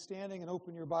Standing and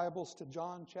open your Bibles to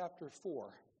John chapter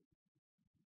 4.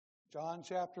 John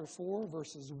chapter 4,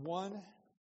 verses 1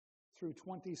 through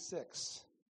 26.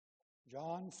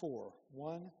 John 4,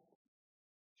 1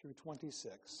 through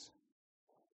 26.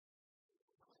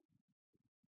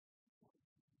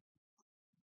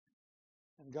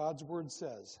 And God's word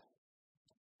says,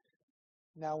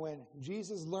 "Now when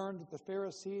Jesus learned that the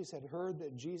Pharisees had heard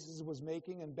that Jesus was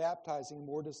making and baptizing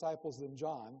more disciples than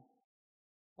John,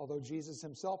 although Jesus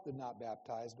himself did not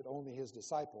baptize, but only his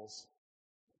disciples,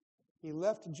 he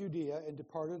left Judea and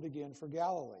departed again for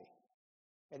Galilee,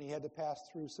 and he had to pass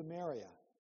through Samaria.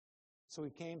 So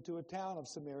he came to a town of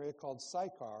Samaria called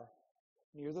Sychar,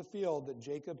 near the field that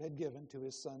Jacob had given to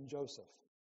his son Joseph.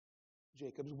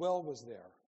 Jacob's well was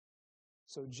there.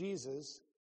 So Jesus,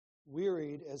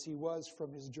 wearied as he was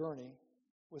from his journey,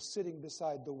 was sitting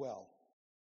beside the well.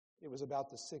 It was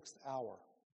about the 6th hour.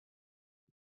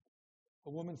 A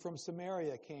woman from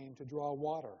Samaria came to draw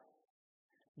water.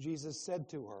 Jesus said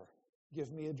to her,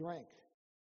 'Give me a drink,'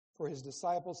 for his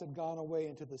disciples had gone away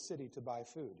into the city to buy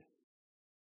food.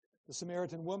 The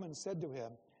Samaritan woman said to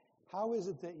him, 'How is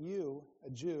it that you, a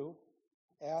Jew,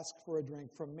 ask for a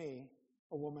drink from me,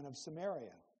 a woman of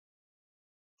Samaria?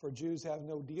 For Jews have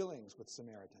no dealings with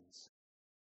Samaritans.'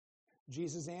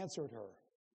 Jesus answered her,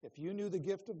 'If you knew the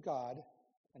gift of God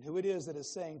and who it is that is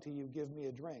saying to you, "Give me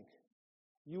a drink,"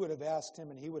 you would have asked him,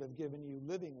 and he would have given you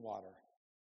living water.'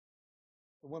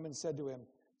 The woman said to him,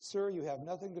 'Sir, you have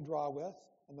nothing to draw with,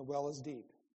 and the well is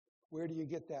deep. Where do you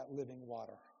get that living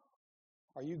water?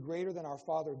 Are you greater than our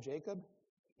father Jacob?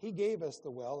 He gave us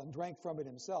the well and drank from it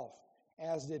himself,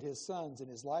 as did his sons and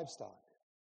his livestock.'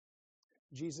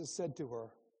 Jesus said to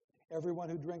her, 'Everyone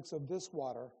who drinks of this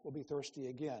water will be thirsty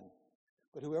again.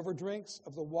 But whoever drinks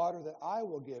of the water that I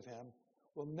will give him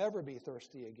will never be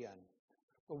thirsty again.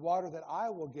 The water that I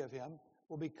will give him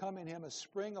will become in him a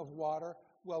spring of water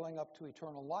welling up to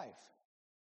eternal life.'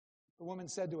 The woman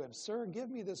said to him, 'Sir, give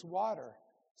me this water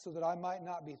so that I might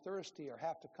not be thirsty or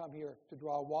have to come here to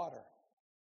draw water.'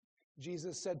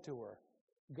 Jesus said to her,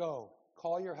 'Go,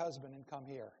 call your husband and come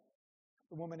here.'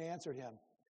 The woman answered him,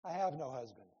 'I have no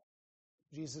husband.'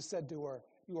 Jesus said to her,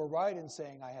 'You are right in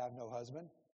saying, "I have no husband,"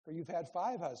 for you've had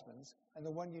 5 husbands, and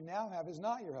the one you now have is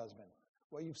not your husband.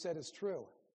 What you've said is true.'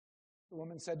 The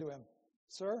woman said to him,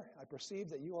 'Sir, I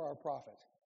perceive that you are a prophet.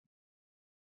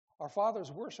 Our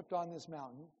fathers worshipped on this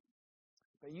mountain,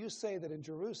 but you say that in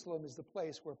Jerusalem is the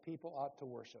place where people ought to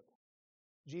worship.'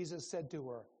 Jesus said to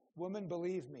her, 'Woman,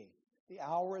 believe me, the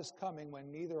hour is coming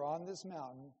when neither on this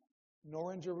mountain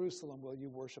nor in Jerusalem will you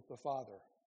worship the Father.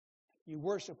 You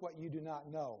worship what you do not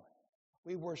know.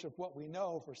 We worship what we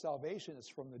know, for salvation is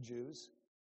from the Jews.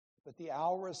 But the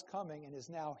hour is coming and is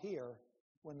now here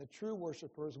when the true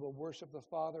worshipers will worship the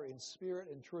Father in spirit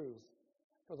and truth,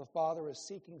 for the Father is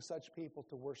seeking such people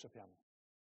to worship him.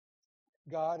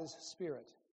 God is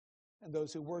spirit, and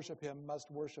those who worship him must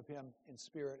worship him in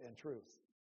spirit and truth.'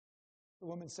 The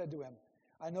woman said to him,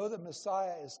 'I know that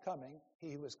Messiah is coming,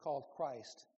 he who is called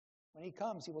Christ. When he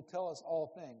comes, he will tell us all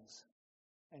things.'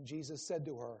 And Jesus said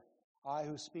to her, 'I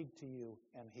who speak to you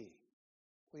am he.'"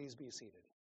 Please be seated.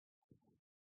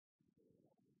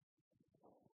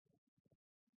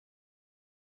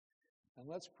 And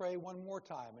let's pray one more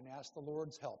time and ask the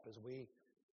Lord's help as we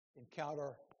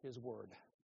encounter his word.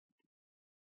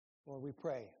 Lord, we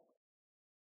pray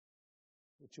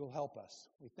that you'll help us.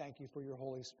 We thank you for your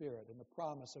Holy Spirit and the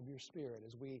promise of your Spirit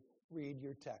as we read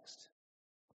your text.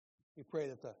 We pray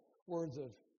that the words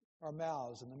of our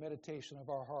mouths and the meditation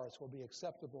of our hearts will be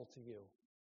acceptable to you.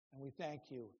 And we thank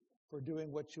you for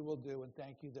doing what you will do, and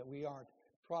thank you that we aren't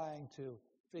trying to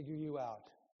figure you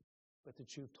out, but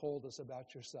that you've told us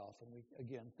about yourself. And we,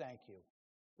 again, thank you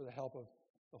for the help of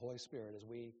the Holy Spirit as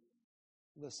we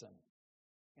listen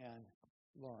and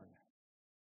learn.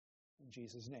 In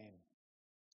Jesus' name,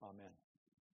 amen.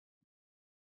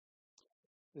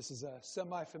 This is a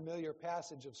semi-familiar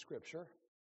passage of Scripture.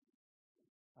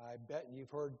 I bet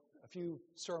you've heard a few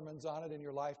sermons on it in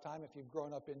your lifetime if you've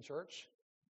grown up in church.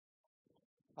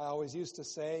 I always used to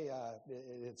say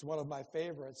it's one of my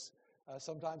favorites.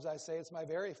 Sometimes I say it's my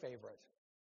very favorite.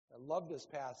 I love this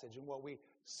passage and what we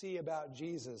see about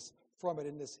Jesus from it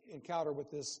in this encounter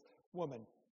with this woman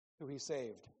who he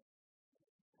saved.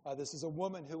 This is a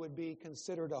woman who would be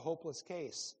considered a hopeless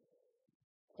case,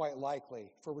 quite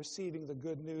likely, for receiving the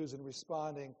good news and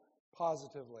responding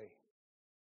positively.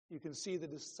 You can see the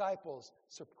disciples'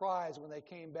 surprise when they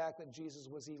came back that Jesus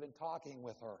was even talking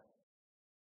with her.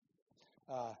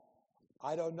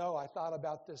 I don't know. I thought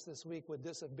about this week. Would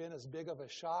this have been as big of a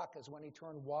shock as when he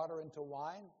turned water into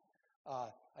wine?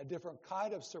 A different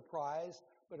kind of surprise,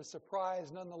 but a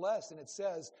surprise nonetheless. And it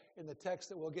says in the text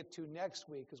that we'll get to next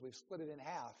week, because we've split it in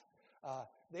half,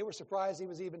 they were surprised he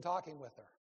was even talking with her.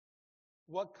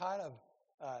 What kind of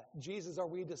Jesus are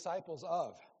we disciples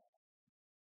of?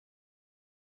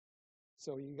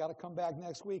 So you got to come back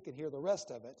next week and hear the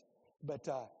rest of it. But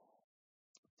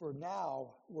for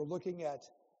now, we're looking at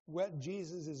what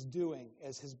Jesus is doing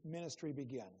as his ministry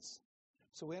begins.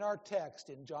 So in our text,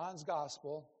 in John's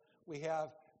Gospel, we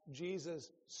have Jesus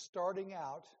starting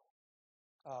out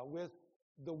with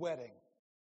the wedding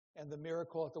and the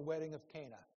miracle at the wedding of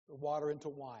Cana, the water into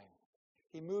wine.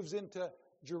 He moves into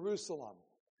Jerusalem,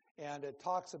 and it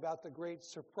talks about the great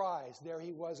surprise. There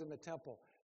he was in the temple,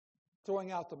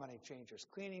 throwing out the money changers,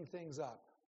 cleaning things up.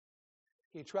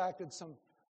 He attracted some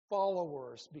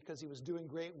followers because he was doing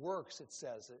great works, it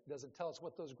says. It doesn't tell us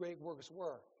what those great works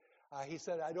were. He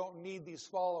said, I don't need these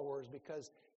followers,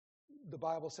 because the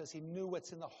Bible says he knew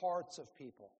what's in the hearts of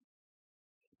people.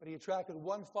 But he attracted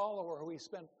one follower who he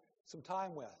spent some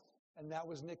time with, and that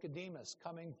was Nicodemus,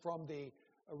 coming from the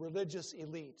religious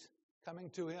elite, coming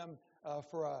to him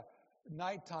for a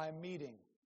nighttime meeting.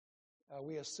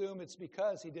 We assume it's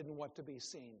because he didn't want to be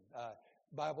seen.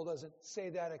 Bible doesn't say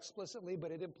that explicitly,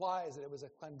 but it implies that it was a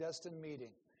clandestine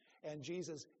meeting. And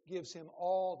Jesus gives him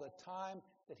all the time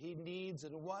that he needs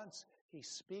and wants. He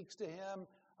speaks to him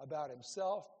about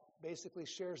himself, basically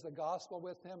shares the gospel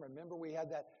with him. Remember, we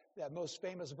had that most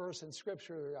famous verse in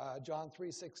Scripture, John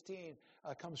 3:16,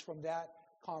 comes from that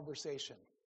conversation.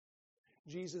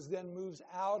 Jesus then moves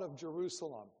out of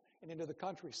Jerusalem and into the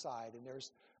countryside, and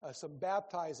there's some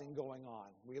baptizing going on.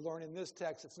 We learn in this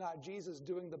text it's not Jesus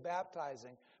doing the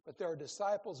baptizing, but there are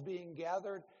disciples being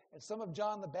gathered, and some of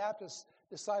John the Baptist's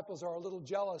disciples are a little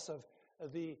jealous of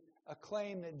the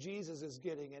acclaim that Jesus is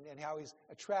getting and how he's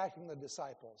attracting the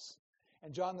disciples.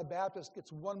 And John the Baptist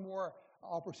gets one more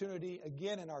opportunity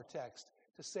again in our text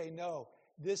to say, no,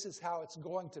 this is how it's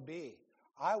going to be.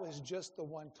 I was just the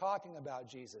one talking about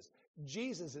Jesus.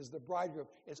 Jesus is the bridegroom.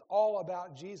 It's all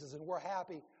about Jesus, and we're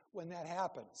happy when that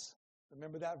happens.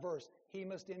 Remember that verse, he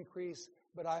must increase,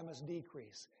 but I must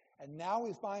decrease. And now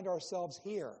we find ourselves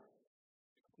here.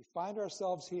 We find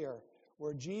ourselves here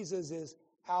where Jesus is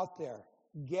out there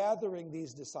gathering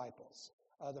these disciples.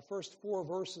 The first 4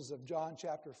 verses of John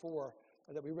chapter 4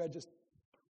 that we read just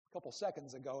a couple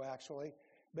seconds ago, actually.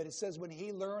 But it says, when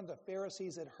he learned the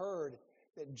Pharisees had heard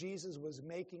that Jesus was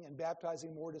making and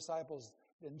baptizing more disciples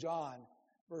than John,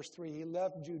 verse 3, he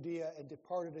left Judea and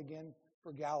departed again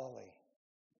for Galilee.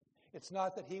 It's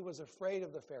not that he was afraid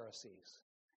of the Pharisees,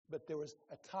 but there was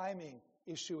a timing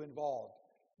issue involved.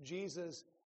 Jesus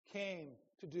came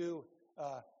to do,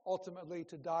 ultimately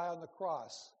to die on the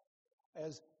cross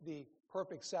as the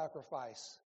perfect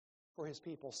sacrifice for his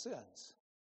people's sins.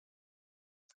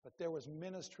 But there was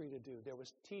ministry to do. There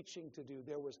was teaching to do.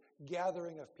 There was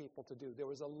gathering of people to do. There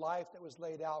was a life that was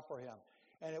laid out for him.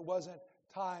 And it wasn't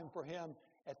time for him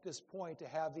at this point to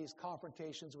have these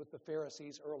confrontations with the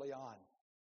Pharisees early on.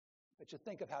 But you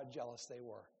think of how jealous they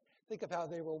were. Think of how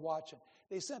they were watching.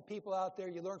 They sent people out there,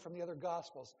 you learn from the other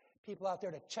Gospels, people out there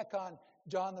to check on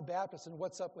John the Baptist and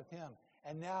what's up with him.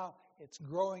 And now it's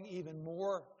growing even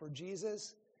more for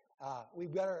Jesus. We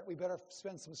better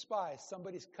spend some spies.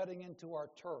 Somebody's cutting into our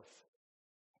turf.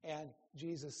 And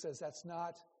Jesus says that's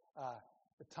not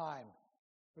the time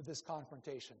for this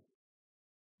confrontation.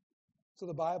 So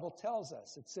the Bible tells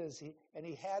us, it says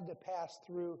he had to pass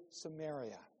through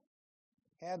Samaria.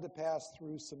 Had to pass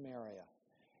through Samaria.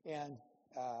 And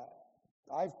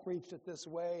I've preached it this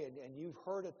way, and you've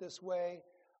heard it this way,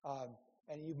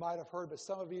 and you might have heard, but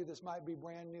some of you, this might be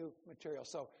brand new material.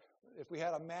 So if we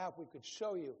had a map, we could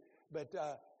show you. But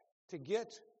to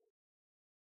get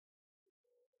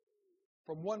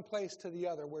from one place to the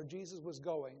other, where Jesus was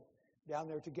going, down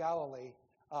there to Galilee,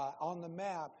 on the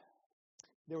map,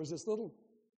 there was this little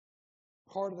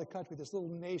part of the country, this little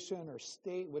nation or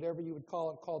state, whatever you would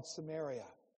call it, called Samaria.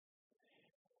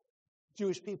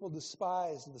 Jewish people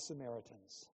despised the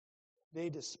Samaritans. They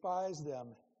despised them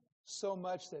so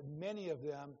much that many of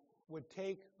them would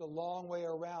take the long way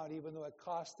around, even though it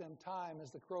cost them time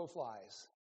as the crow flies.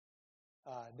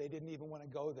 They didn't even want to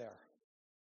go there.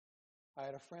 I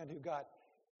had a friend who got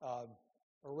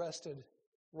arrested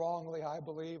wrongly, I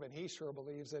believe, and he sure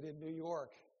believes that in New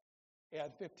York. And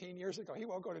 15 years ago, he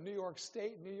won't go to New York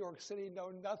State, New York City, no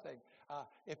nothing.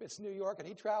 If it's New York, and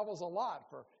he travels a lot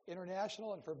for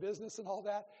international and for business and all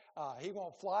that, he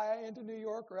won't fly into New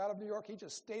York or out of New York. He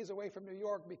just stays away from New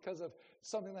York because of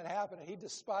something that happened, and he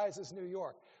despises New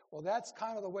York. Well, that's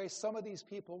kind of the way some of these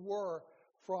people were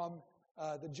from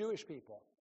the Jewish people.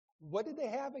 What did they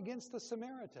have against the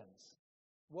Samaritans?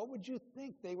 What would you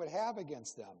think they would have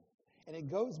against them? And it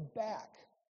goes back.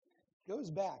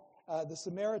 The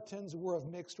Samaritans were of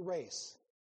mixed race.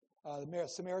 The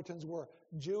Samaritans were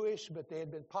Jewish, but they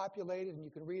had been populated, and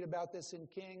you can read about this in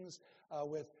Kings,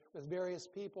 with various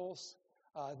peoples.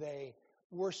 They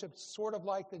worshipped sort of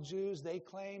like the Jews. They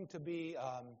claimed to be,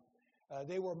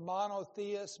 they were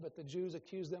monotheists, but the Jews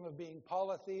accused them of being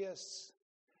polytheists.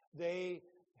 They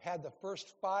had the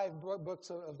first 5 books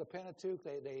of the Pentateuch.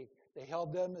 They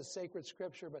held them as sacred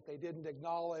scripture, but they didn't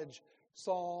acknowledge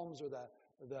Psalms or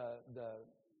the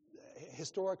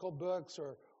historical books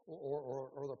or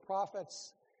the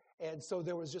prophets. And so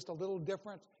there was just a little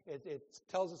different. It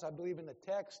tells us, I believe, in the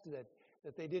text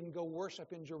that they didn't go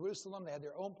worship in Jerusalem. They had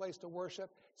their own place to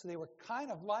worship. So they were kind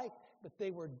of like, but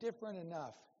they were different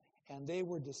enough. And they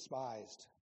were despised.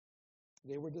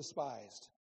 They were despised.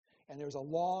 And there's a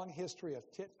long history of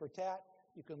tit for tat.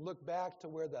 You can look back to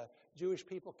where the Jewish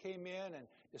people came in and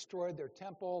destroyed their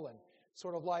temple, and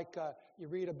sort of like you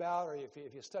read about, or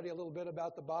if you study a little bit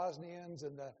about the Bosnians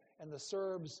and the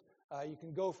Serbs, you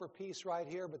can go for peace right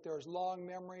here, but there's long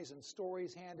memories and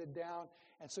stories handed down,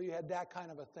 and so you had that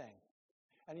kind of a thing.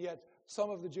 And yet some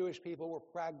of the Jewish people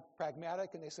were pragmatic,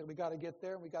 and they said, we got to get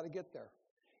there, and we got to get there.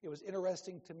 It was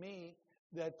interesting to me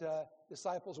that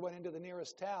disciples went into the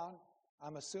nearest town,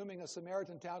 I'm assuming a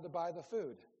Samaritan town, to buy the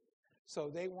food. So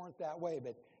they weren't that way.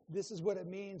 But this is what it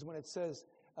means when it says,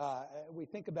 we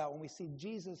think about when we see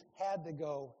Jesus had to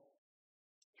go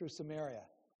through Samaria.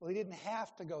 Well, he didn't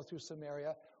have to go through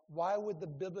Samaria. Why would the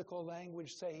biblical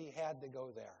language say he had to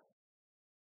go there?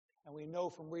 And we know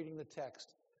from reading the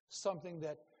text, something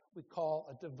that we call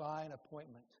a divine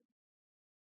appointment.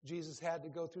 Jesus had to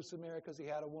go through Samaria because he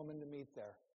had a woman to meet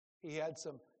there. He had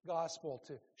some gospel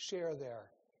to share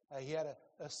there. He had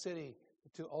a city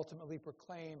to ultimately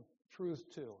proclaim truth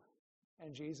to.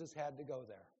 And Jesus had to go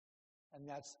there. And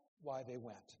that's why they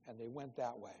went. And they went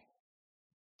that way.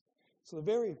 So the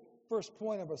very first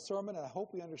point of a sermon, and I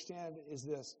hope we understand it, is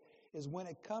this, is when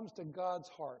it comes to God's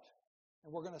heart,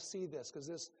 and we're going to see this because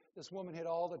this woman hit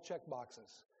all the check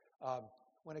boxes.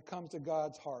 When it comes to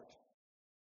God's heart,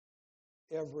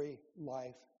 every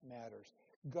life matters.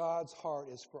 God's heart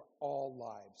is for all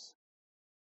lives.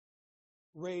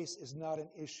 Race is not an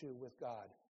issue with God.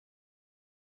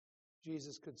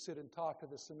 Jesus could sit and talk to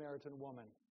the Samaritan woman.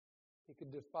 He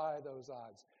could defy those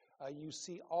odds. You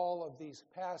see all of these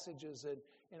passages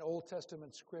in Old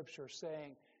Testament Scripture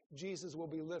saying Jesus will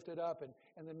be lifted up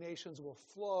and the nations will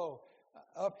flow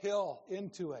uphill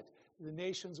into it. The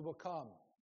nations will come.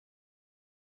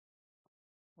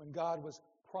 When God was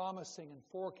promising and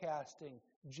forecasting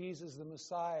Jesus the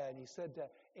Messiah, and he said to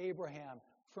Abraham,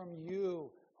 from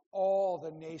you all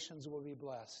the nations will be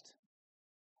blessed.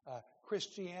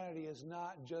 Christianity is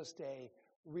not just a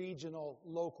regional,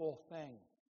 local thing.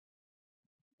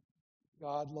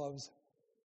 God loves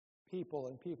people,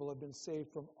 and people have been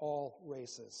saved from all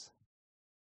races.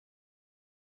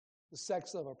 The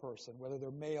sex of a person, whether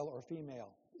they're male or female,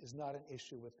 is not an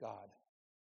issue with God.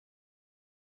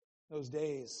 Those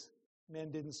days,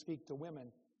 men didn't speak to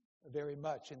women very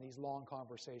much in these long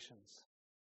conversations.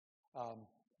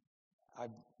 I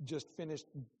just finished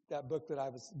that book that I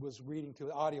was reading to,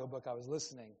 the audio book I was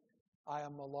listening, I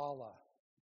Am Malala.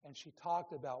 And she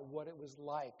talked about what it was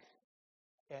like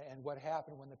and what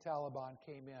happened when the Taliban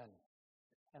came in.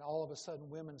 And all of a sudden,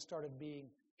 women started being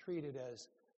treated as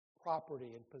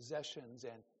property and possessions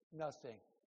and nothing.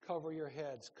 Cover your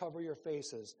heads, cover your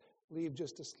faces, leave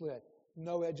just a slit.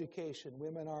 No education.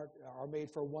 Women are made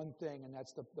for one thing, and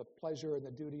that's the pleasure and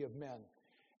the duty of men.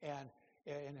 And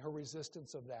her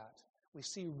resistance of that. We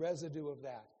see residue of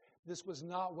that. This was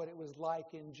not what it was like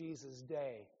in Jesus'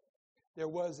 day. There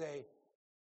was a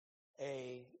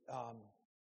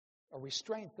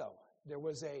restraint, though. There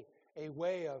was a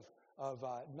way of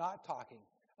not talking.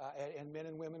 And men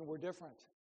and women were different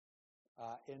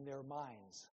in their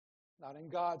minds. Not in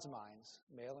God's minds.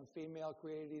 Male and female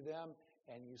created them,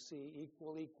 and you see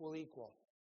equal.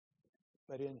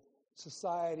 But in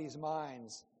society's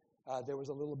minds, there was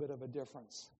a little bit of a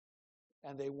difference.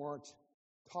 And they weren't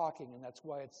talking, and that's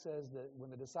why it says that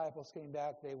when the disciples came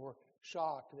back, they were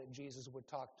shocked that Jesus would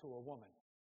talk to a woman.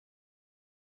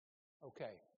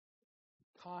 Okay,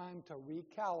 time to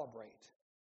recalibrate.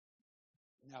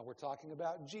 Now we're talking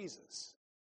about Jesus.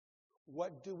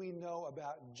 What do we know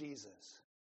about Jesus?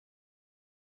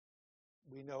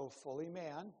 We know fully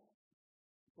man,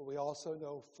 but we also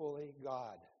know fully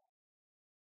God.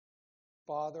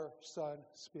 Father, Son,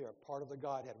 Spirit, part of the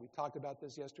Godhead. We talked about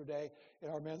this yesterday in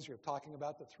our men's group, talking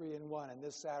about the 3-in-1, and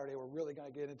this Saturday we're really going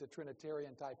to get into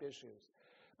Trinitarian-type issues.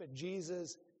 But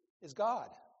Jesus is God.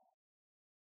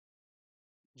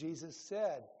 Jesus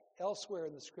said, elsewhere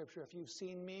in the Scripture, if you've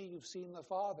seen me, you've seen the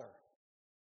Father.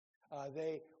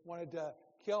 They wanted to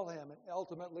kill him, and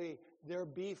ultimately their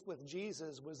beef with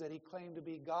Jesus was that he claimed to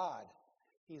be God.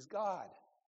 He's God.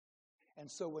 And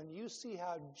so when you see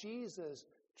how Jesus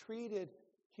treated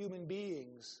human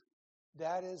beings,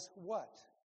 that is what?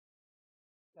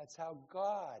 That's how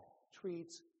God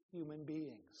treats human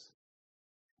beings.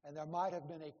 And there might have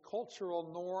been a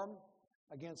cultural norm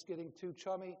against getting too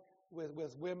chummy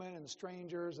with women and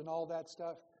strangers and all that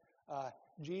stuff.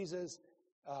 Jesus,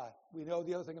 we know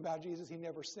the other thing about Jesus, he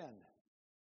never sinned.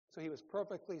 So he was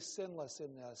perfectly sinless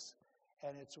in this,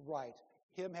 and it's right.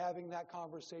 Him having that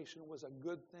conversation was a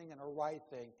good thing and a right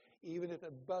thing, even if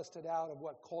it busted out of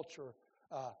what culture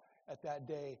at that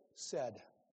day said.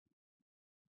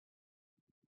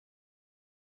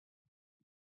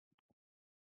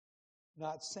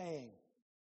 Not saying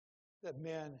that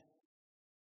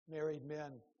married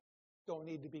men, don't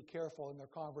need to be careful in their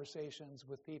conversations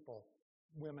with people,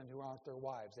 women who aren't their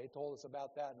wives. They told us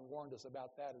about that and warned us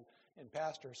about that in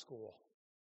pastor school.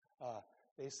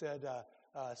 They said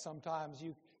sometimes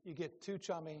you get too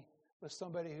chummy with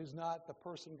somebody who's not the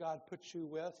person God puts you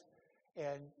with,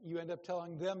 and you end up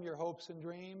telling them your hopes and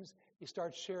dreams. You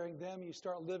start sharing them. You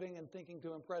start living and thinking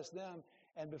to impress them.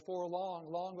 And before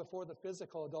long before the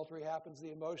physical adultery happens,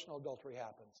 the emotional adultery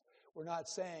happens. We're not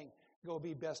saying go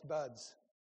be best buds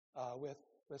with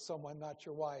someone not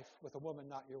your wife, with a woman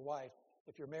not your wife,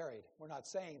 if you're married. We're not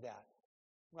saying that.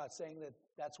 We're not saying that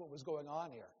that's what was going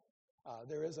on here.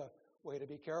 There is a way to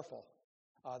be careful.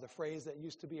 The phrase that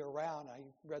used to be around, I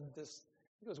read this,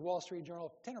 I think it was Wall Street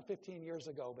Journal 10 or 15 years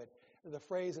ago, but the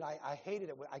phrase, and I hated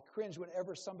it, I cringed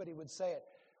whenever somebody would say it.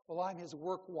 Well, I'm his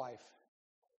work wife,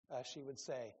 she would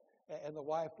say. And the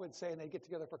wife would say, and they'd get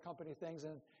together for company things,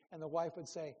 and the wife would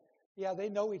say, yeah, they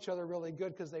know each other really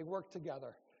good because they work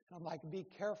together. And I'm like, be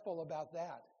careful about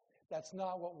that. That's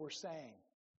not what we're saying.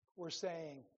 We're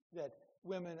saying that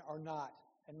women are not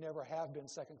and never have been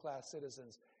second-class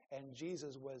citizens. And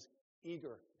Jesus was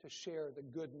eager to share the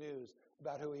good news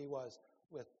about who he was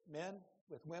with men,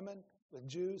 with women, with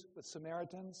Jews, with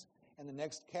Samaritans. And the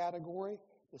next category,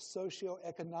 the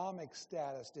socioeconomic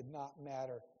status did not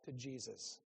matter to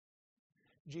Jesus.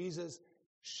 Jesus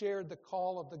shared the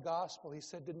call of the gospel. He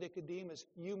said to Nicodemus,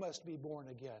 you must be born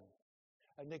again.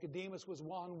 And Nicodemus was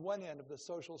on one end of the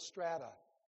social strata.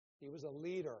 He was a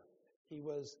leader. He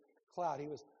was clout. He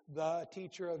was the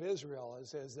teacher of Israel,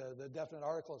 as the definite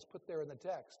article is put there in the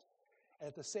text. And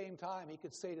at the same time, he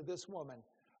could say to this woman,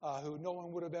 who no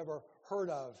one would have ever heard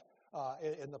of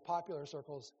in the popular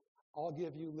circles, I'll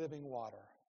give you living water.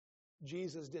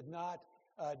 Jesus did not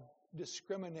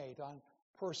discriminate on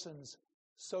persons'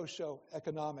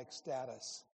 socioeconomic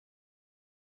status.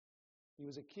 He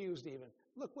was accused even.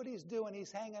 Look what he's doing.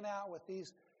 He's hanging out with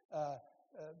these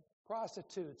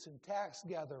prostitutes and tax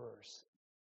gatherers.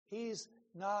 He's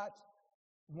not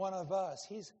one of us.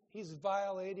 He's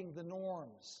violating the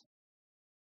norms.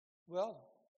 Well,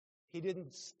 he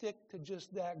didn't stick to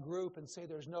just that group and say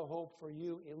there's no hope for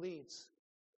you elites.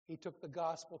 He took the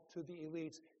gospel to the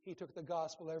elites. He took the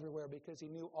gospel everywhere because he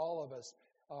knew all of us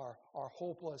are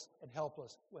hopeless and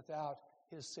helpless without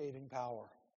his saving power.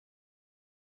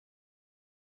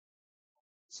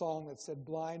 Song that said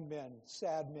blind men,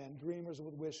 sad men, dreamers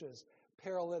with wishes,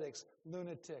 paralytics,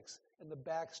 lunatics, and the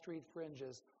backstreet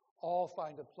fringes all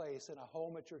find a place in a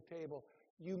home at your table.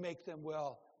 You make them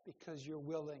well because you're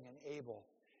willing and able.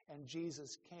 And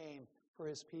Jesus came for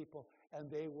his people, and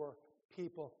they were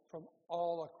people from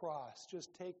all across.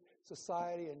 Just take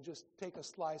society and just take a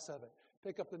slice of it.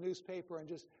 Pick up the newspaper and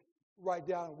just write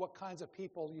down what kinds of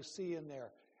people you see in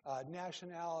there.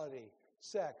 Nationality,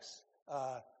 sex,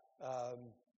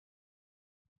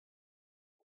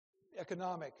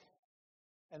 economic.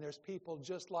 And there's people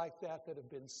just like that have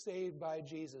been saved by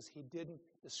Jesus. He didn't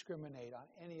discriminate on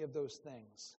any of those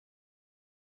things.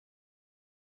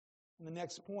 And the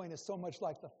next point is so much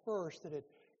like the first that it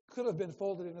could have been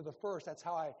folded into the first. That's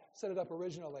how I set it up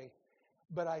originally.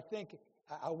 But I think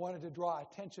I wanted to draw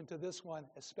attention to this one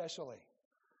especially.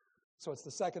 So it's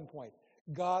the second point.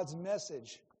 God's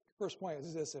message. First point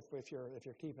is this, if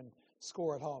you're keeping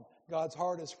score at home. God's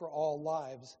heart is for all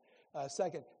lives.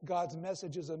 Second, God's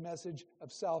message is a message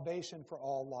of salvation for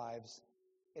all lives,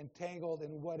 entangled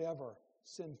in whatever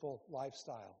sinful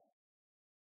lifestyle.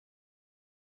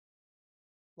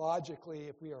 Logically,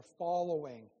 if we are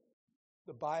following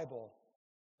the Bible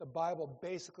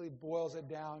basically boils it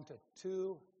down to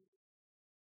two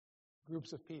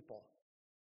groups of people.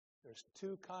 There's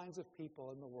two kinds of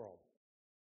people in the world.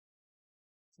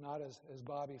 It's not as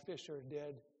Bobby Fischer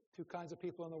did, two kinds of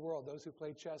people in the world, those who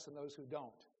play chess and those who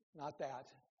don't. Not that.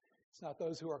 It's not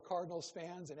those who are Cardinals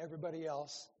fans and everybody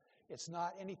else. It's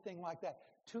not anything like that.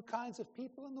 Two kinds of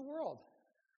people in the world.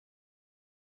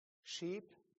 Sheep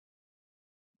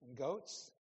and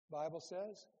goats, the Bible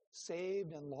says.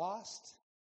 Saved and lost.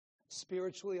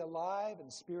 Spiritually alive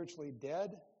and spiritually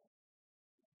dead.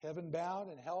 Heaven-bound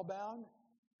and hell-bound.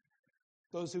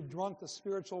 Those who've drunk the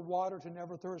spiritual water to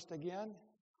never thirst again.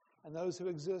 And those who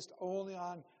exist only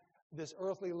on this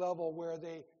earthly level where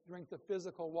they drink the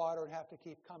physical water and have to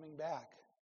keep coming back.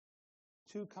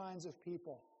 Two kinds of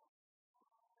people.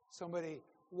 Somebody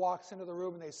walks into the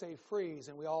room and they say freeze,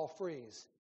 and we all freeze.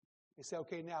 They say,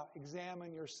 okay, now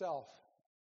examine yourself.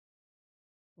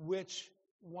 Which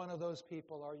one of those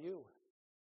people are you?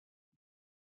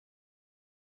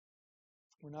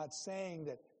 We're not saying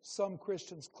that some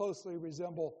Christians closely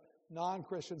resemble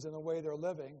non-Christians in the way they're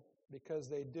living, because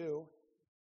they do.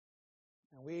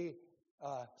 And we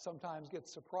sometimes get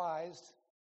surprised.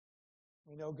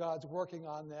 We know God's working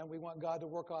on them. We want God to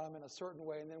work on them in a certain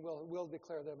way, and then we'll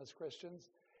declare them as Christians.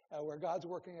 Where God's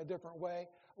working a different way.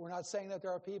 We're not saying that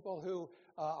there are people who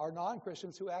are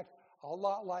non-Christians who act a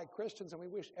lot like Christians, and we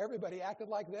wish everybody acted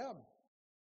like them.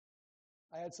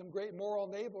 I had some great moral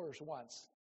neighbors once,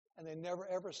 and they never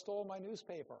ever stole my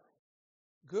newspaper.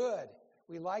 Good.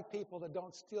 We like people that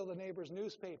don't steal the neighbor's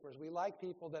newspapers. We like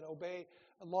people that obey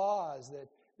laws,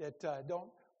 that don't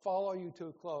follow you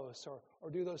too close or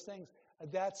do those things.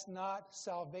 That's not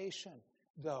salvation,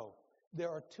 though. There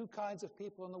are two kinds of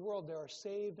people in the world. There are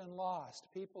saved and lost.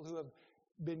 People who have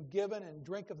been given and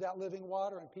drink of that living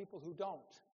water, and people who don't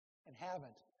and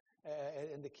haven't.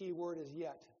 And the key word is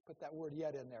yet. Put that word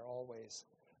yet in there always.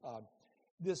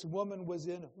 This woman was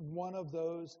in one of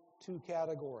those two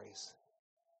categories.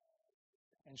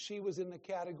 And she was in the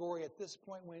category at this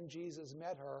point when Jesus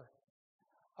met her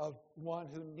of one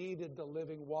who needed the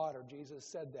living water. Jesus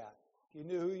said that. If you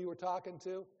knew who you were talking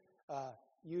to,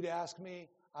 you'd ask me,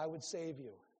 I would save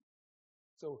you.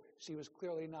 So she was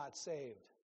clearly not saved.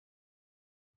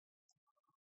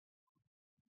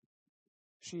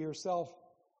 She herself,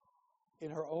 in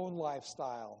her own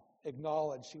lifestyle,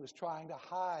 acknowledged she was trying to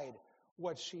hide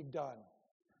what she'd done.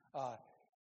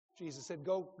 Jesus said,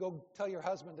 go tell your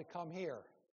husband to come here.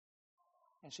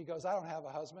 And she goes, I don't have a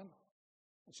husband.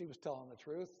 And she was telling the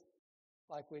truth,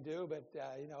 like we do, but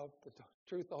the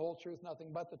truth, the whole truth, nothing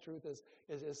but the truth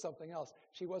is something else.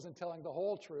 She wasn't telling the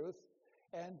whole truth,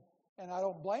 and I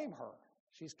don't blame her.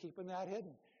 She's keeping that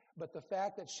hidden. But the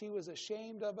fact that she was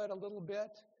ashamed of it a little bit,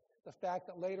 the fact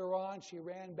that later on she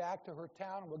ran back to her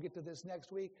town, and we'll get to this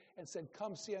next week, and said,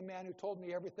 come see a man who told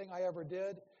me everything I ever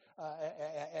did,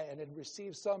 and had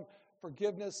received some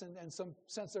forgiveness and some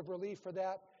sense of relief for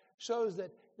that, shows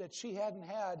that she hadn't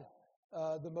had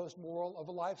the most moral of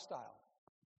a lifestyle.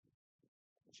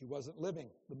 She wasn't living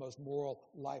the most moral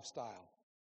lifestyle.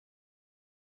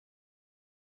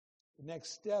 The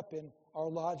next step in our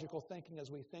logical thinking as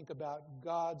we think about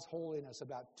God's holiness,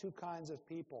 about two kinds of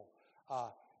people,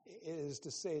 is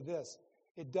to say this: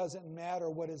 it doesn't matter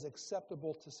what is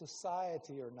acceptable to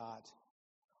society or not.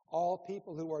 All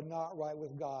people who are not right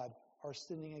with God are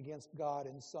sinning against God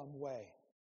in some way.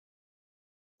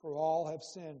 For all have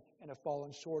sinned and have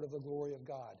fallen short of the glory of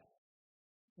God.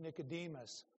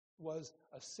 Nicodemus was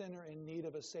a sinner in need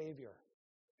of a Savior,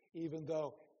 even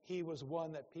though he was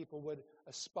one that people would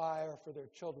aspire for their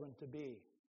children to be.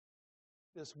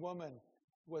 This woman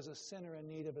was a sinner in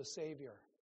need of a Savior,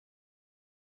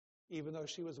 even though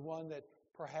she was one that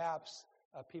perhaps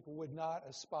people would not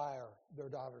aspire their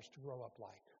daughters to grow up like.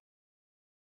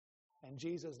 And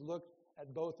Jesus looked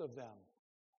at both of them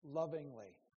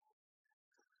lovingly,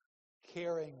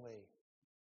 caringly,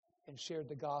 and shared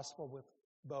the gospel with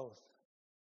both.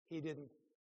 He didn't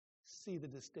see the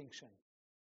distinction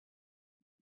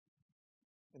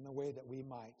in the way that we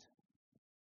might.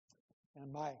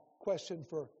 And my question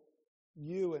for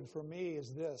you and for me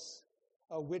is this: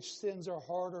 which sins are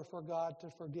harder for God to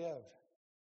forgive?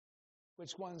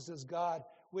 Which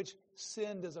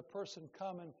sin does a person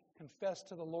come and confess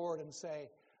to the Lord and say,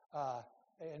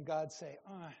 and God say,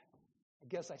 I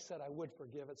guess I said I would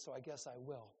forgive it, so I guess I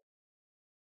will.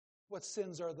 What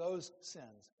sins are those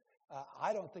sins?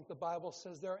 I don't think the Bible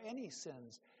says there are any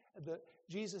sins.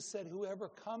 Jesus said, whoever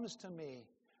comes to me,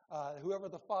 whoever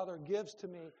the Father gives to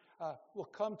me, will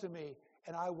come to me,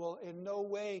 and I will in no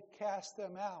way cast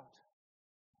them out.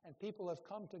 And people have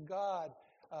come to God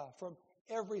from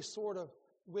every sort of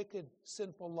wicked,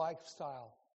 sinful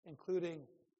lifestyle, including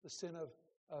the sin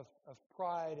of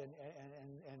pride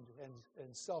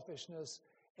and selfishness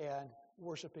and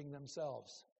worshiping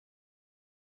themselves.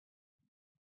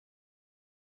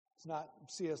 It's not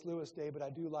C.S. Lewis Day, but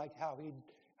I do like how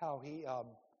he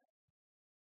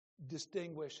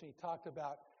distinguish. He talked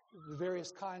about the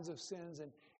various kinds of sins,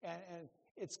 and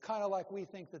it's kind of like we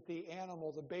think that the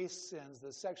animal, the base sins,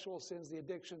 the sexual sins, the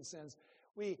addiction sins,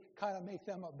 we kind of make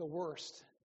them the worst.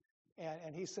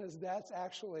 And he says that's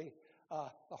actually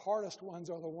the hardest ones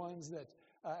are the ones that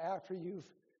after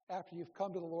you've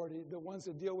come to the Lord, the ones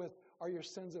to deal with are your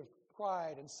sins of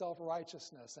pride and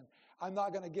self-righteousness. And I'm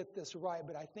not going to get this right,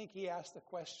 but I think he asked the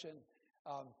question,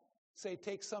 say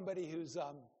take somebody who's,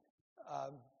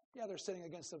 they're sinning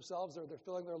against themselves, or they're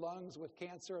filling their lungs with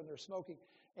cancer and they're smoking,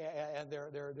 and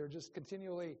they're just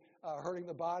continually hurting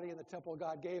the body and the temple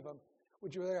God gave them.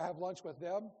 Would you rather have lunch with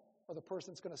them or the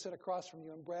person that's going to sit across from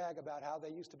you and brag about how they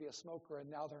used to be a smoker and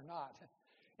now they're not?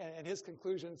 And his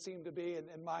conclusion seemed to be,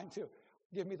 and mine too,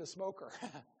 give me the smoker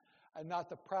and not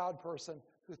the proud person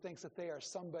who thinks that they are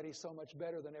somebody so much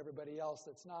better than everybody else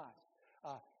that's not.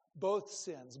 Both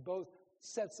sins, both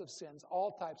sets of sins,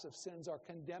 all types of sins are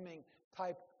condemning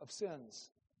type of sins.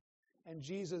 And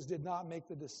Jesus did not make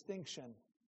the distinction.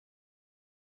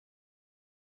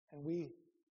 And we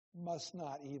must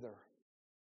not either.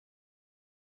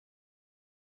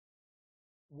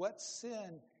 What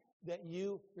sin that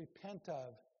you repent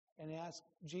of and ask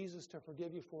Jesus to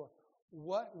forgive you for,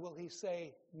 what will he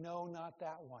say, no, not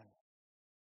that one?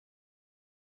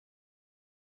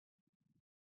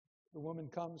 The woman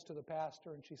comes to the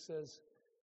pastor and she says,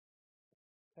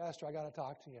 Pastor, I got to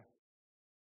talk to you.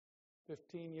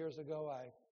 15 years ago,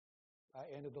 I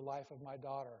ended the life of my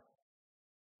daughter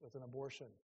with an abortion.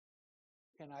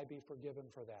 Can I be forgiven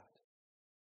for that?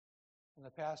 And the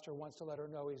pastor wants to let her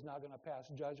know he's not going to pass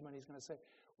judgment. He's going to say,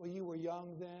 well, you were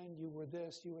young then, you were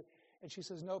this, you were... And she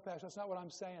says, no, Pastor, that's not what I'm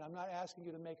saying. I'm not asking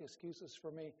you to make excuses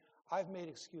for me. I've made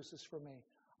excuses for me.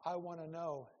 I want to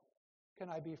know, can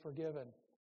I be forgiven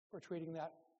for treating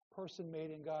that person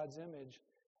made in God's image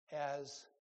as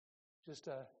just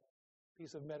a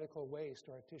piece of medical waste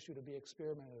or a tissue to be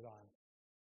experimented on?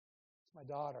 It's my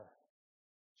daughter.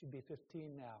 She'd be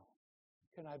 15 now.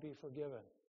 Can I be forgiven?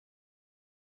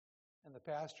 And the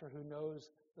pastor who knows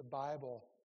the Bible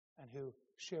and who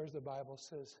shares the Bible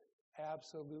says,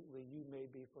 absolutely, you may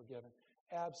be forgiven.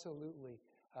 Absolutely,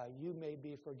 you may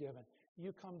be forgiven.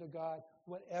 You come to God,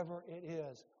 whatever it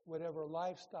is, whatever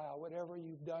lifestyle, whatever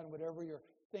you've done, whatever you're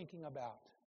thinking about,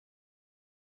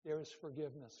 there is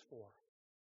forgiveness for.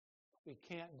 We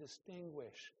can't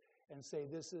distinguish and say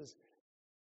this is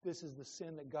the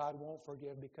sin that God won't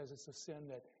forgive because it's the sin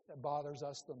that bothers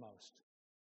us the most.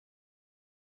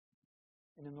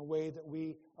 And in the way that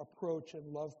we approach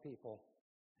and love people,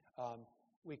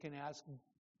 we can ask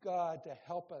God to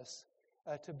help us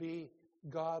to be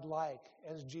God-like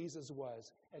as Jesus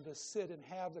was, and to sit and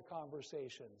have the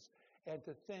conversations, and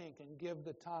to think and give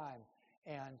the time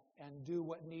and do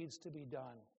what needs to be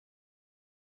done.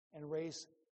 And race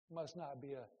must not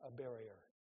be a barrier.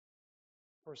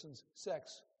 A person's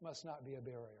sex must not be a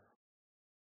barrier.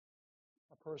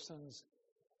 A person's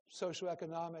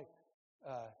socioeconomic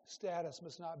status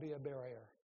must not be a barrier.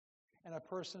 And a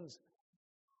person's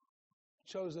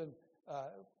chosen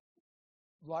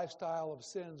lifestyle of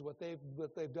sins, what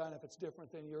they've done, if it's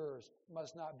different than yours,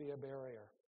 must not be a barrier.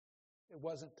 It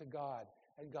wasn't to God,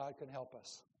 and God can help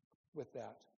us with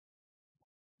that.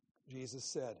 Jesus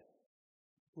said,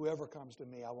 whoever comes to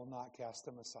me, I will not cast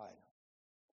them aside.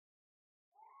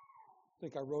 I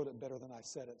think I wrote it better than I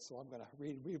said it, so I'm going to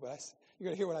read what you're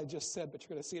going to hear what I just said, but you're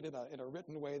going to see it in a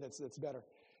written way that's better.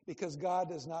 Because God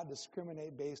does not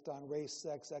discriminate based on race,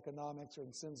 sex, economics, or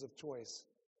in sins of choice.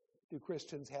 Do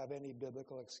Christians have any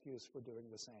biblical excuse for doing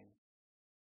the same?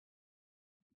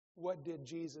 What did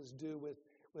Jesus do with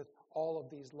all of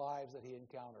these lives that he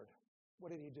encountered?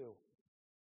 What did he do?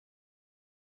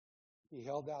 He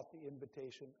held out the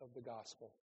invitation of the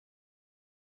gospel.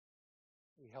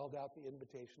 He held out the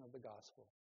invitation of the gospel.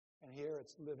 And here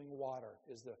it's living water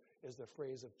is the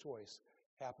phrase of choice.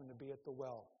 Happened to be at the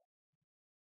well.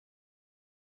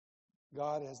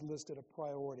 God has listed a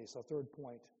priority. So third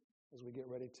point, as we get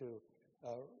ready to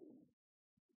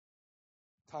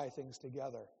tie things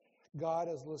together. God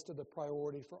has listed a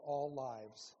priority for all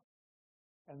lives,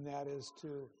 and that is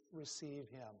to receive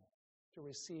him, to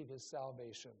receive his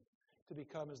salvation, to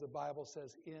become, as the Bible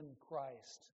says, in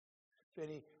Christ. If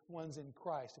anyone's in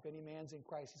Christ, if any man's in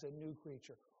Christ, he's a new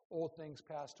creature. Old things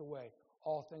passed away.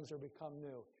 All things are become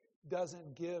new.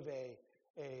 Doesn't give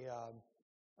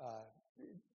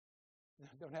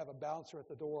don't have a bouncer at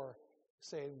the door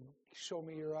saying, show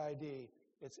me your ID.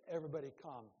 It's everybody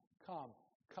come, come,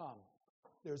 come.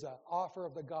 There's an offer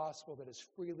of the gospel that is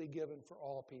freely given for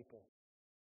all people.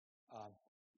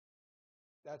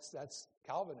 That's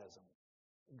Calvinism.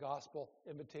 The gospel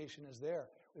invitation is there.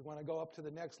 we want to go up to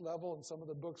the next level in some of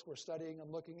the books we're studying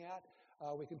and looking at,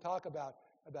 we can talk about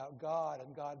God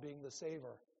and God being the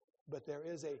Savior. But there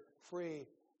is a free,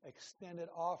 extended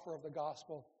offer of the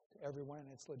gospel to everyone, and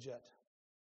it's legit.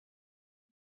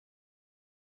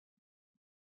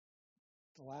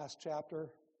 The last chapter,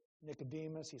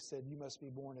 Nicodemus, he said, you must be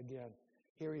born again.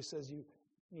 Here he says you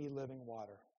need living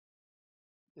water.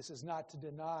 This is not to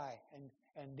deny,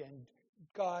 and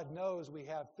God knows we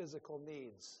have physical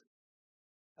needs.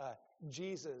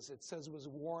 Jesus, it says, was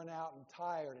worn out and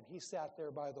tired, and he sat there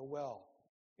by the well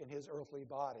in his earthly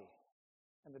body.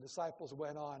 And the disciples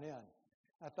went on in.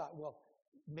 I thought, well,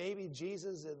 maybe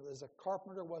Jesus, as a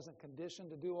carpenter, wasn't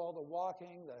conditioned to do all the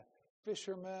walking, the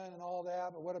fishermen and all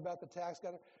that, but what about the tax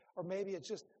gatherer? Or maybe it's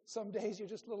just some days you're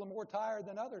just a little more tired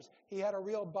than others. He had a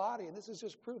real body, and this is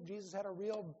just proof Jesus had a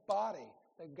real body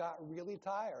that got really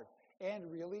tired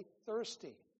and really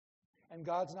thirsty. And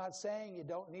God's not saying you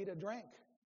don't need a drink.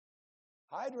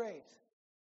 Hydrate.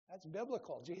 That's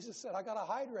biblical. Jesus said, I got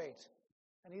to hydrate.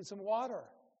 I need some water.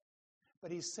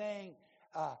 But he's saying,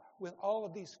 with all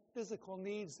of these physical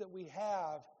needs that we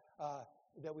have,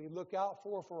 that we look out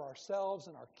for ourselves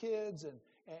and our kids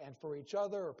and for each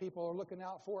other, or people are looking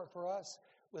out for it for us,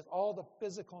 with all the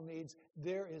physical needs,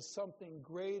 there is something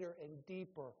greater and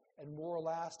deeper and more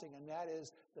lasting, and that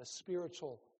is the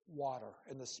spiritual water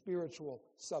and the spiritual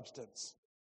substance.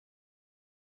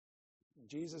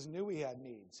 Jesus knew he had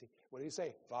needs. What did he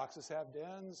say? Foxes have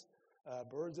dens,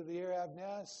 birds of the air have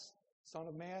nests, Son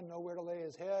of Man nowhere to lay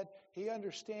his head. He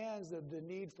understands the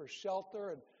need for shelter,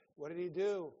 and what did he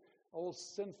do? Old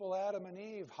sinful Adam and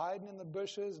Eve hiding in the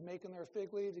bushes, making their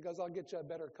fig leaves. He goes, I'll get you a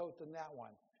better coat than that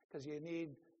one, because you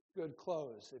need good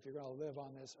clothes if you're going to live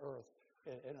on this earth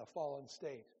in a fallen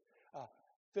state.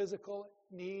 Physical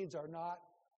needs are not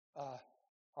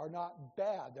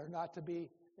bad. They're not to be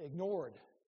ignored.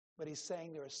 But he's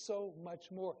saying there is so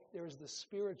much more. There is the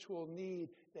spiritual need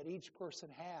that each person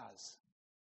has.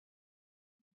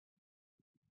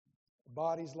 The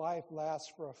body's life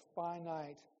lasts for a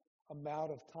finite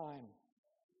amount of time.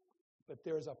 But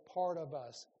there's a part of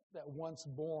us that once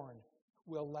born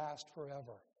will last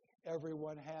forever.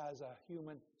 Everyone has a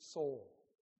human soul.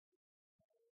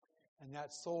 And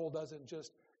that soul doesn't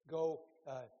just go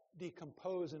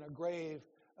decompose in a grave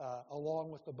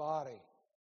along with the body.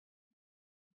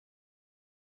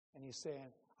 And he's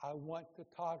saying, I want to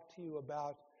talk to you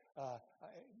about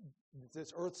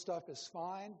this earth stuff is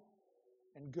fine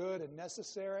and good and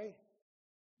necessary.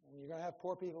 And you're going to have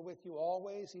poor people with you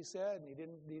always, he said. And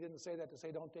he didn't say that to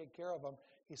say don't take care of them.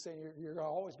 He's saying you're going to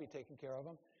always be taking care of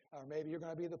them. Or maybe you're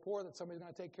going to be the poor that somebody's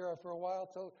going to take care of for a while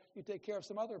till you take care of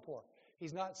some other poor.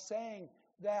 He's not saying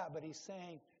that, but he's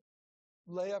saying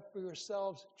lay up for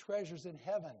yourselves treasures in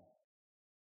heaven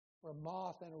where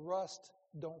moth and rust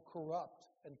don't corrupt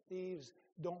and thieves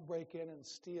don't break in and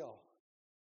steal.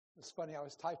 It's funny, I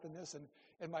was typing this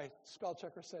and my spell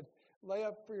checker said, lay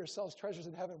up for yourselves treasures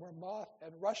in heaven where moth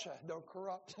and Russia don't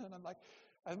corrupt. And I'm like,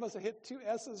 I must have hit 2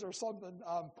 S's or something.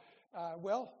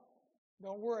 Well,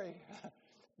 don't worry.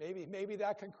 Maybe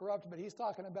that can corrupt, but he's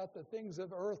talking about the things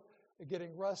of earth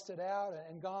getting rusted out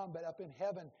and gone, but up in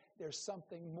heaven, there's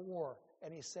something more.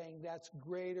 And he's saying that's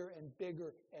greater and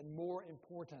bigger and more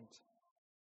important.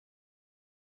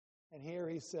 And here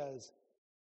he says,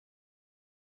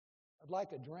 I'd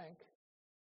like a drink.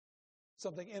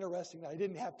 Something interesting that I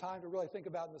didn't have time to really think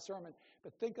about in the sermon,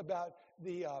 but think about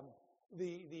the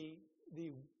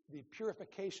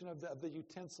purification of the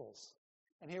utensils.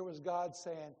 And here was God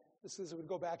saying, it would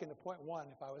go back into point 1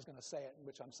 if I was going to say it,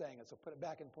 which I'm saying it, so put it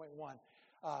back in point 1.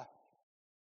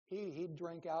 He would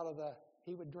drink out of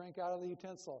the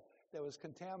utensil that was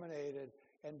contaminated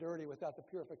and dirty without the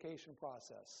purification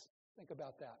process. Think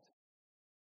about that.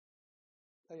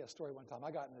 I'll tell you a story one time.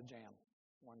 I got in a jam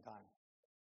one time.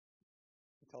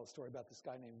 I'll tell a story about this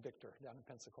guy named Victor down in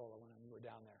Pensacola when we were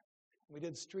down there. We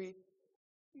did street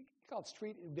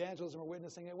evangelism or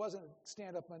witnessing. It wasn't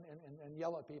stand up and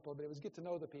yell at people, but it was get to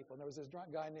know the people. And there was this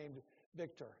drunk guy named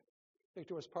Victor.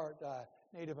 Victor was part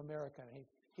Native American.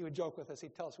 He would joke with us.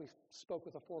 He'd tell us we spoke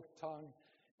with a forked tongue.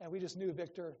 And we just knew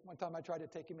Victor. One time I tried to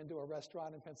take him into a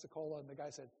restaurant in Pensacola, and the guy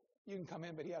said, you can come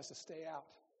in, but he has to stay out.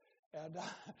 And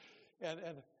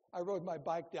I rode my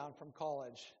bike down from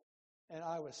college, and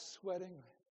I was sweating.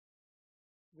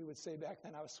 We would say back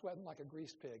then I was sweating like a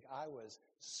greased pig. I was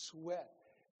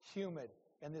humid.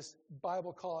 And this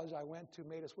Bible college I went to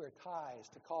made us wear ties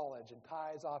to college and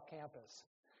ties off campus.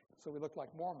 So we looked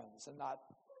like Mormons and not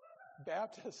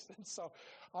Baptists. And so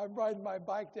I'm riding my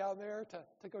bike down there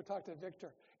to go talk to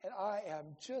Victor. And I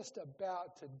am just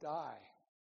about to die.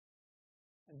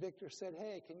 And Victor said,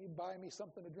 hey, can you buy me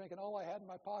something to drink? And all I had in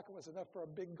my pocket was enough for a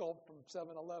big gulp from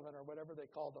 7-Eleven or whatever they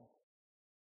called them.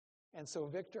 And so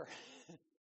Victor,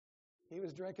 he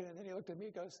was drinking, and then he looked at me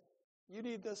and goes, you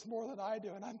need this more than I do.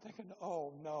 And I'm thinking,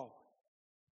 oh, no.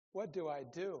 What do I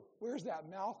do? Where's that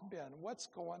mouth been? What's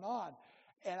going on?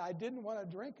 And I didn't want to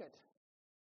drink it.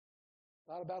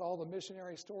 Thought about all the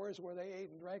missionary stories where they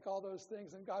ate and drank all those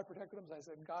things, and God protected them. So I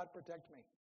said, God, protect me.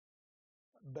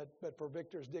 But for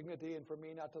Victor's dignity and for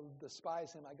me not to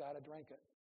despise him, I got to drink it.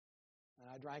 And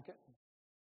I drank it.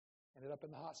 Ended up in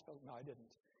the hospital. No, I didn't.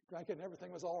 Drank it and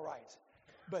everything was all right.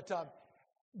 But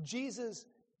Jesus,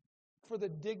 for the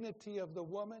dignity of the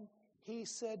woman, he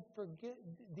said, forget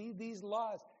these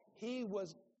laws. He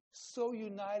was so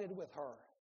united with her.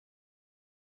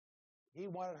 He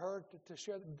wanted her to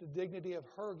share the dignity of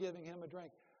her giving him a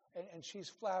drink. And she's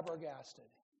flabbergasted.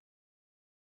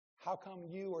 How come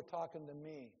you are talking to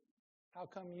me? How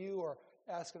come you are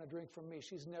asking a drink from me?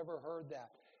 She's never heard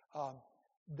that.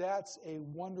 That's a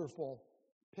wonderful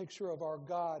picture of our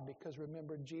God, because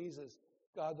remember Jesus,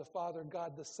 God the Father,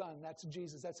 God the Son. That's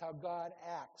Jesus. That's how God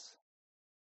acts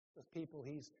with people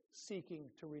he's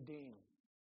seeking to redeem.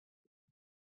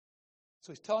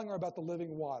 So he's telling her about the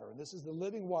living water. This is the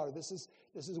living water. This is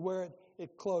where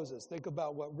it closes. Think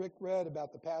about what Rick read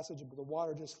about the passage of the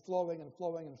water just flowing and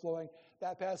flowing and flowing.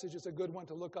 That passage is a good one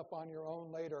to look up on your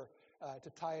own later to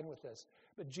tie in with this.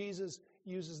 But Jesus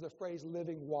uses the phrase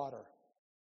living water.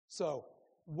 So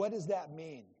what does that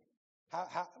mean?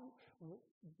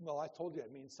 Well, I told you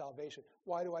it means salvation.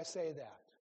 Why do I say that?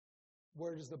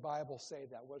 Where does the Bible say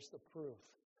that? What's the proof?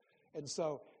 And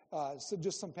so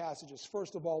just some passages.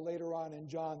 First of all, later on in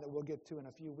John that we'll get to in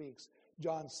a few weeks.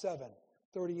 John 7,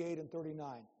 38 and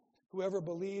 39. Whoever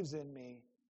believes in me,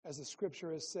 as the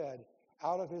scripture has said,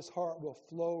 out of his heart will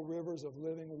flow rivers of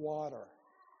living water.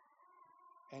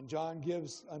 And John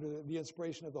gives, under the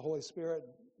inspiration of the Holy Spirit,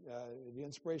 the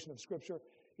inspiration of scripture,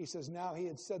 he says, now he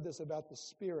had said this about the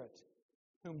Spirit,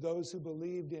 whom those who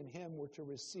believed in him were to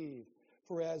receive.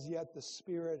 For as yet the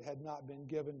Spirit had not been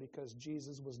given, because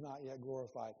Jesus was not yet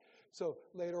glorified. So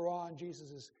later on,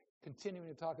 Jesus is continuing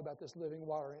to talk about this living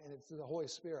water, and it's the Holy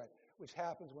Spirit, which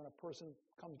happens when a person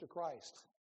comes to Christ.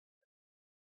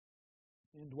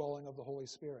 The indwelling of the Holy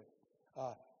Spirit.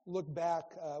 Look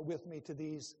back with me to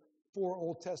these 4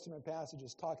 Old Testament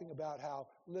passages talking about how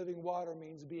living water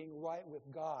means being right with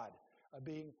God,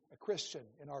 being a Christian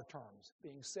in our terms,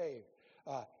 being saved.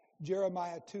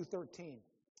 Jeremiah 2:13.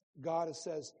 God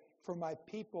says, for my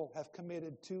people have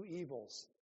committed 2 evils.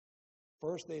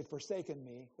 First, they have forsaken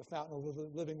me, the fountain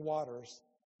of living waters,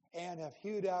 and have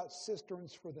hewed out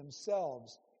cisterns for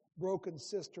themselves, broken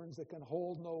cisterns that can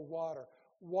hold no water.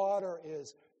 Water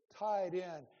is tied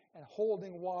in, and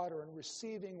holding water and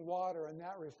receiving water, and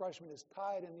that refreshment is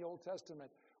tied in the Old Testament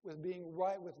with being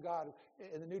right with God.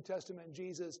 In the New Testament,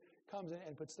 Jesus comes in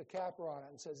and puts the capper on it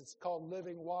and says it's called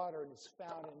living water, and it's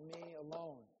found in me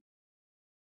alone.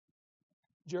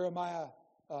 Jeremiah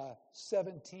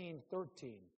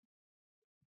 17:13.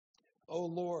 O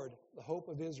Lord, the hope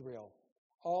of Israel,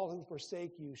 all who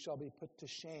forsake you shall be put to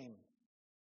shame.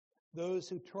 Those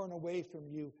who turn away from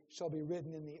you shall be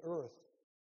written in the earth,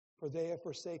 for they have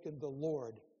forsaken the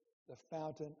Lord, the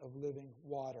fountain of living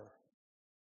water.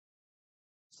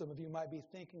 Some of you might be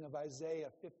thinking of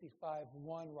Isaiah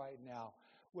 55:1 right now,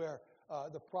 where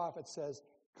the prophet says,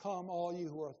 come all you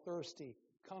who are thirsty,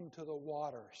 come to the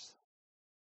waters.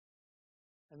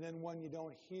 And then one you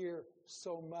don't hear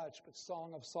so much, but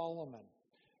Song of Solomon,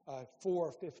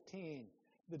 4:15,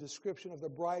 the description of the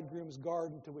bridegroom's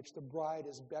garden to which the bride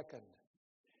is beckoned.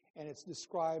 And it's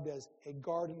described as a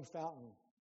garden fountain,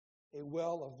 a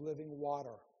well of living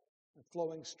water, and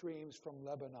flowing streams from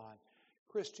Lebanon.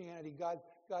 Christianity, God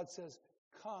says,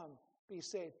 come, be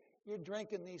saved. You're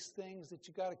drinking these things that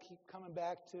you got to keep coming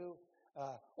back to.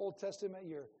 Old Testament,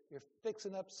 you're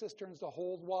fixing up cisterns to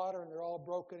hold water, and they're all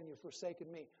broken, and you've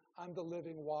forsaken me. I'm the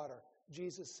living water.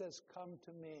 Jesus says, come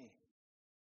to me.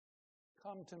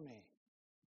 Come to me.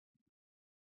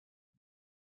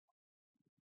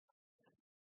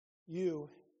 You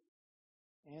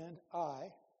and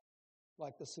I,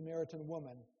 like the Samaritan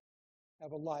woman,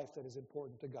 have a life that is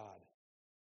important to God.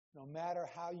 No matter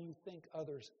how you think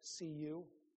others see you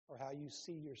or how you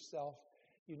see yourself,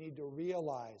 you need to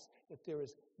realize that there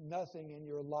is nothing in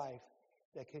your life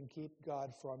that can keep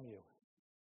God from you.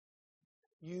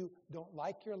 You don't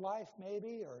like your life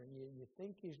maybe, or you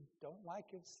think you don't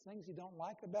like it, things you don't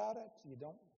like about it. You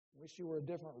don't wish you were a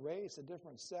different race, a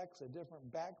different sex, a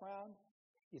different background.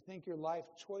 You think your life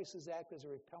choices act as a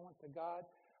repellent to God.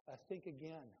 Think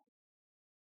again.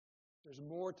 There's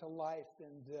more to life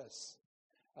than this.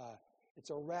 It's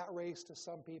a rat race to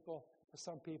some people. To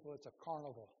some people, it's a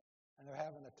carnival, and they're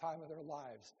having the time of their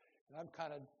lives. And I'm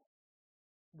kind of,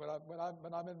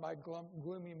 when I'm in my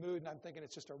gloomy mood and I'm thinking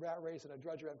it's just a rat race and a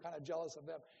drudgery, I'm kind of jealous of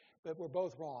them. But we're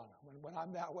both wrong. When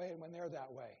I'm that way and when they're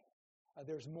that way,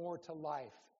 there's more to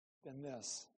life than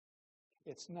this.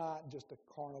 It's not just a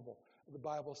carnival. The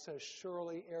Bible says,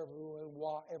 surely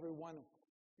everyone,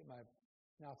 get my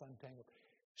mouth untangled.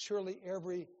 Surely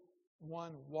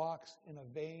everyone walks in a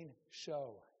vain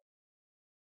show.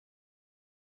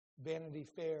 Vanity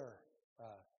Fair,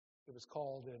 it was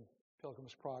called in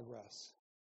Pilgrim's Progress.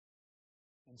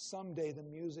 And someday the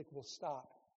music will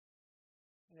stop,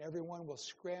 and everyone will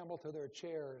scramble to their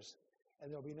chairs,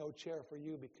 and there'll be no chair for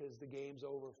you because the game's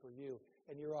over for you,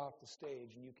 and you're off the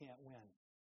stage and you can't win.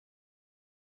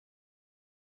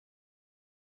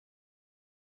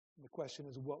 The question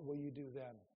is, what will you do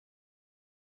then?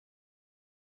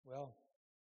 Well,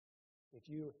 if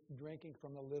you're drinking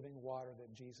from the living water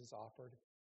that Jesus offered,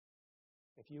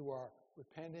 if you are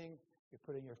repenting, you're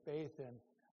putting your faith in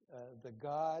the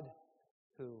God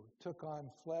who took on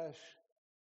flesh,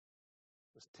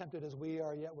 was tempted as we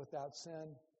are, yet without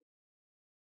sin,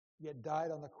 yet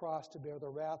died on the cross to bear the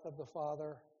wrath of the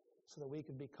Father so that we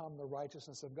can become the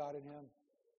righteousness of God in Him,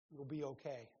 you'll be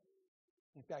okay.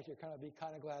 In fact, you're going to be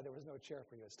kind of glad there was no chair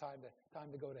for you. It's time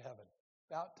to go to heaven.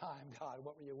 About time, God,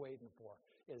 what were you waiting for,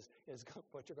 is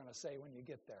what you're going to say when you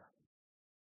get there.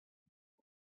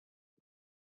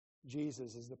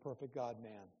 Jesus is the perfect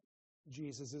God-man.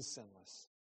 Jesus is sinless.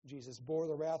 Jesus bore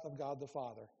the wrath of God the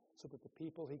Father so that the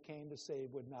people He came to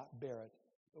save would not bear it,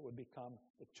 but would become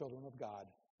the children of God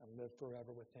and live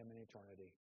forever with Him in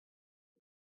eternity.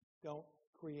 Don't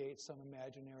create some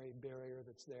imaginary barrier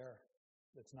that's there,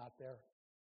 that's not there.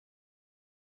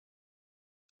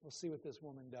 We'll see what this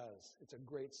woman does. It's a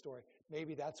great story.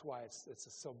 Maybe that's why it's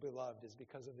so beloved, is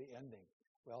because of the ending.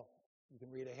 Well, you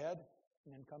can read ahead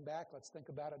and then come back. Let's think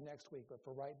about it next week. But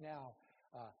for right now,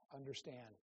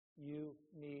 understand, you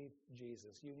need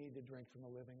Jesus. You need to drink from the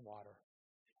living water.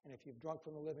 And if you've drunk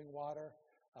from the living water,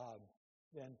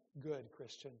 then good,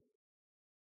 Christian.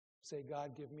 Say,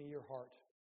 God, give me your heart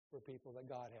for people that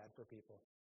God had for people.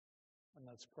 And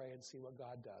let's pray and see what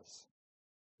God does.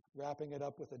 Wrapping it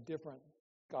up with a different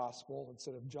gospel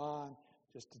instead of John,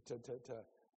 just to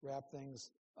wrap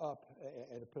things up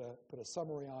and put a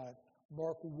summary on it.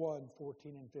 Mark 1,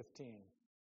 14 and 15.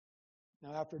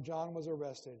 Now after John was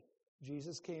arrested,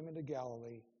 Jesus came into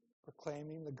Galilee,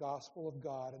 proclaiming the gospel of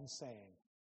God and saying,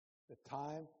 the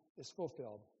time is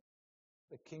fulfilled.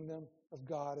 The kingdom of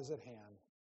God is at hand.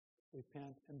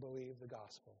 Repent and believe the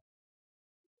gospel.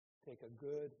 Take a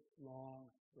good, long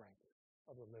drink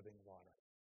of the living water.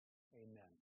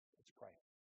 Amen. Let's pray.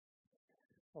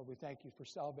 Lord, we thank you for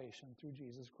salvation through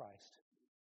Jesus Christ.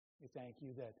 We thank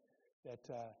you that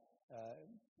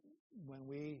when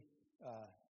we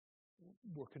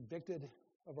were convicted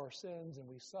of our sins and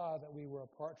we saw that we were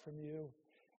apart from you,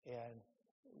 and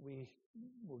we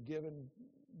were given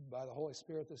by the Holy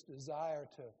Spirit this desire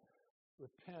to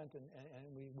repent,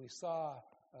 and we saw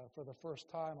for the first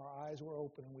time our eyes were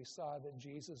open and we saw that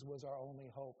Jesus was our only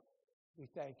hope. We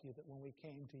thank you that when we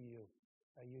came to you,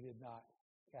 you did not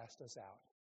cast us out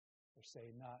or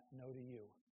say not no to you,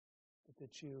 but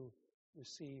that you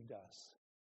received us.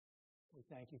 We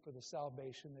thank you for the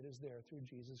salvation that is there through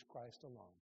Jesus Christ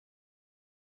alone.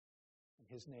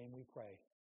 In His name we pray.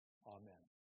 Amen.